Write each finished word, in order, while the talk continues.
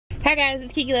Hi guys,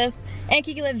 it's Keke Live and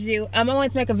Keke Loves You. I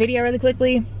wanted to make a video really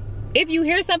quickly. If you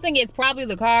hear something, it's probably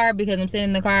the car because I'm sitting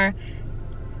in the car.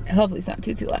 Hopefully it's not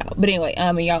too loud. But anyway,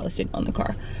 y'all are sitting on the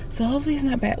car. So hopefully it's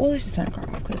not bad. Well, let's just turn the car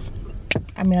off because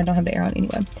I don't have the air on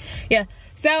anyway. Yeah,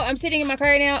 so I'm sitting in my car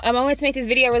right now. I wanted to make this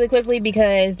video really quickly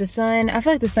because the sun, I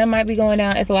feel like the sun might be going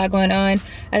down. It's a lot going on.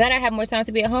 I thought I'd have more time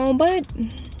to be at home, but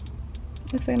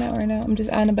looks like not right now. I'm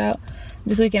just out and about.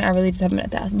 This weekend I really just haven't been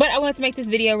at the house. But I wanted to make this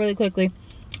video really quickly.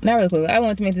 Not really quickly. I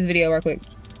wanted to make this video real quick.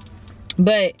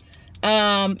 But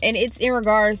and it's in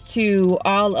regards to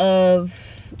all of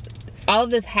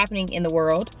this happening in the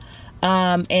world,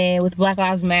 and with Black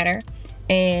Lives Matter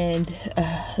and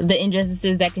the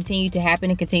injustices that continue to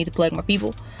happen and continue to plague my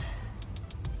people.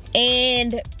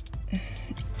 And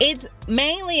it's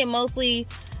mainly and mostly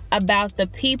about the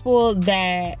people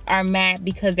that are mad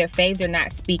because their faves are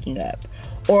not speaking up,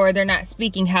 or they're not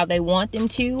speaking how they want them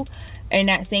to, and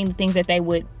not saying the things that they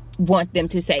would want them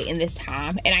to say in this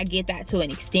time. And I get that to an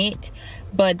extent,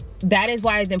 but that is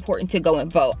why it's important to go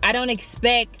and vote. I don't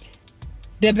expect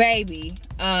the baby,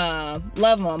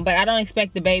 love him, but I don't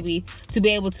expect the baby to be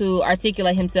able to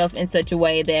articulate himself in such a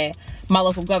way that my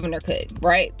local governor could,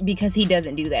 right? Because he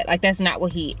doesn't do that. Like, that's not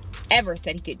what he ever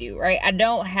said he could do, right? I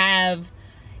don't have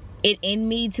it in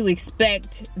me to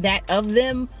expect that of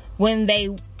them when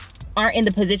they aren't in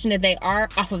the position that they are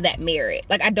off of that merit.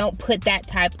 Like, I don't put that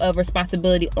type of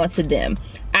responsibility onto them.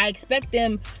 I expect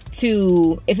them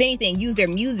to, if anything, use their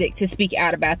music to speak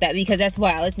out about that, because that's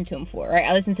what I listen to them for, right?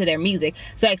 I listen to their music.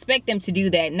 So I expect them to do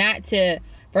that, not to,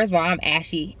 first of all, I'm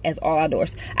ashy as all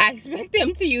outdoors. I expect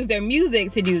them to use their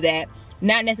music to do that,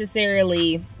 not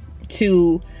necessarily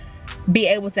to be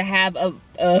able to have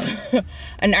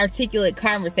an articulate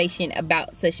conversation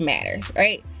about such matters,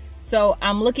 right? So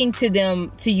I'm looking to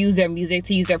them to use their music,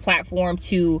 to use their platform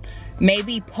to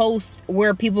maybe post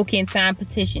where people can sign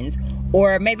petitions,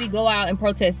 or maybe go out and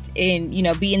protest and, you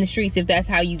know, be in the streets if that's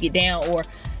how you get down, or,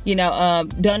 you know,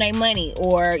 donate money,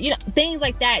 or, you know, things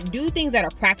like that. Do things that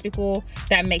are practical,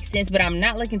 that make sense, but I'm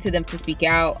not looking to them to speak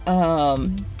out.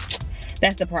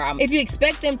 That's the problem. If you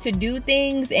expect them to do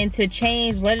things and to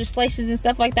change legislations and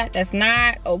stuff like that, that's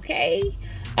not okay.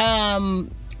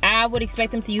 I would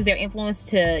expect them to use their influence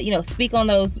to, you know, speak on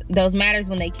those matters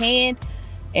when they can,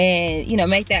 and, you know,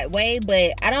 make that way.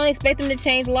 But I don't expect them to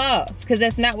change laws, because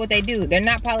that's not what they do. They're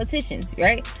not politicians,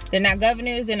 right? They're not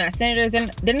governors, they're not senators,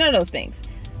 they're none of those things.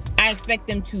 I expect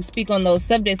them to speak on those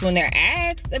subjects when they're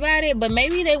asked about it, but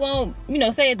maybe they won't, you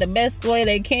know, say it the best way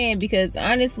they can, because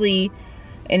honestly,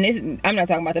 and this, I'm not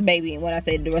talking about the baby and when I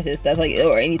say the rest of the stuff, like,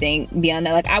 or anything beyond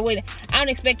that. Like, I don't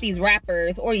expect these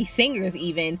rappers or these singers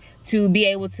even to be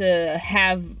able to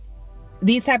have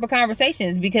these type of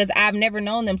conversations, because I've never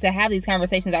known them to have these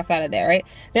conversations outside of that, right?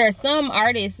 There are some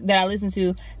artists that I listen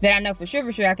to that I know for sure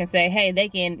I can say, hey, they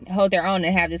can hold their own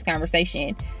and have this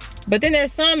conversation. But then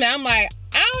there's some that I'm like,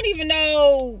 I don't even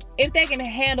know if they can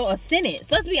handle a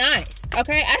sentence. Let's be honest,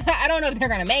 okay? I don't know if they're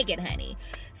gonna make it, honey.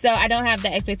 So I don't have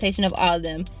the expectation of all of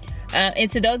them.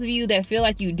 And to those of you that feel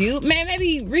like you do, man,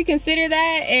 maybe reconsider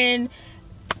that. And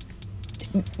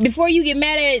before you get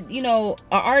mad at, you know,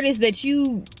 an artist that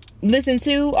you listen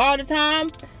to all the time,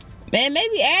 man,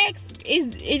 maybe ask,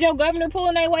 is your governor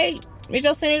pulling their weight? Is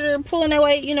your senator pulling their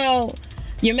weight? You know,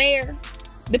 your mayor,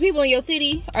 the people in your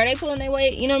city, are they pulling their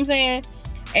weight? You know what I'm saying?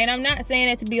 And I'm not saying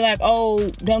that to be like, oh,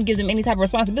 don't give them any type of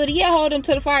responsibility. Yeah, hold them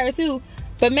to the fire too.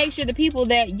 But make sure the people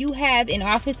that you have in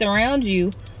office around you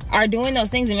are doing those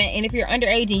things. And if you're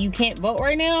underage and you can't vote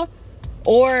right now,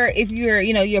 or if you're,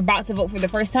 you know, you're about to vote for the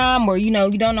first time, or, you know,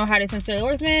 you don't know how this necessarily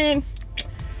works, man,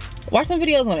 watch some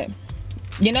videos on it.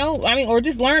 You know, I mean, or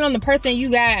just learn on the person you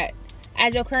got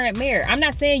as your current mayor. I'm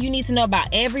not saying you need to know about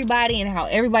everybody and how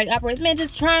everybody operates. Man,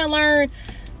 just try and learn.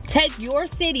 Take your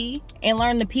city and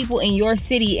learn the people in your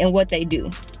city and what they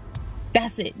do.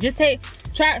 That's it. Just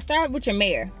start with your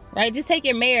mayor. Right, just take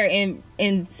your mayor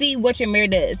and see what your mayor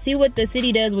does. See what the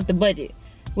city does with the budget,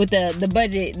 with the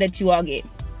budget that you all get,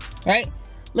 right?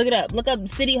 Look it up. Look up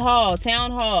city hall,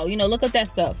 town hall, you know, look up that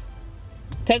stuff.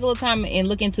 Take a little time and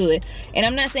look into it. And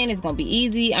I'm not saying it's gonna be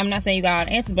easy. I'm not saying you got all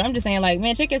the answers, but I'm just saying, like,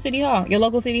 man, check your city hall, your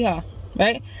local city hall,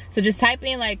 right? So just type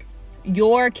in like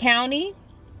your county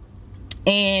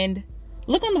and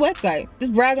look on the website.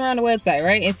 Just browse around the website,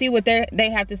 right? And see what they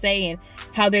have to say and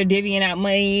how they're divvying out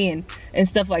money and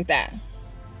stuff like that,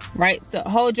 right? So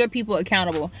hold your people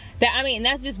accountable.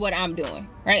 That's just what I'm doing,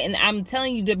 right? And I'm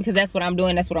telling you that because that's what I'm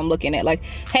doing. That's what I'm looking at. Like,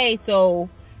 hey, so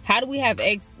how do we have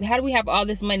all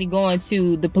this money going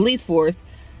to the police force,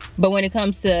 but when it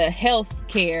comes to health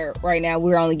care right now,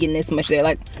 we're only getting this much there?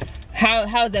 Like,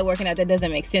 how is that working out? That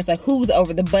doesn't make sense. Like, who's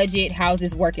over the budget? How's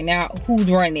this working out? Who's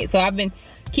running it? So I've been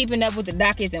keeping up with the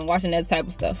dockets and watching that type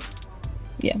of stuff.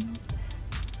 Yeah.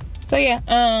 So yeah,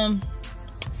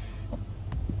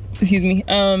 excuse me.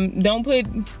 Don't put,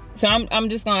 so I'm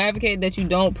just gonna advocate that you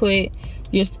don't put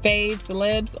your fave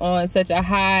celebs on such a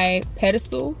high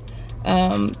pedestal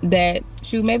that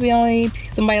shoot, maybe only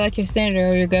somebody like your senator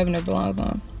or your governor belongs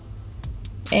on.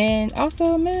 And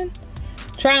also, man,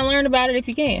 try and learn about it if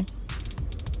you can.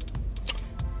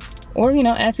 Or, you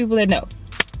know, ask people that know.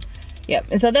 Yep,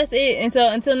 and so that's it. And so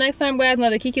until next time, guys, know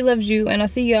that Keke loves you, and I'll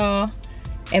see y'all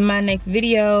in my next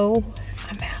video.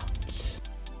 I'm out.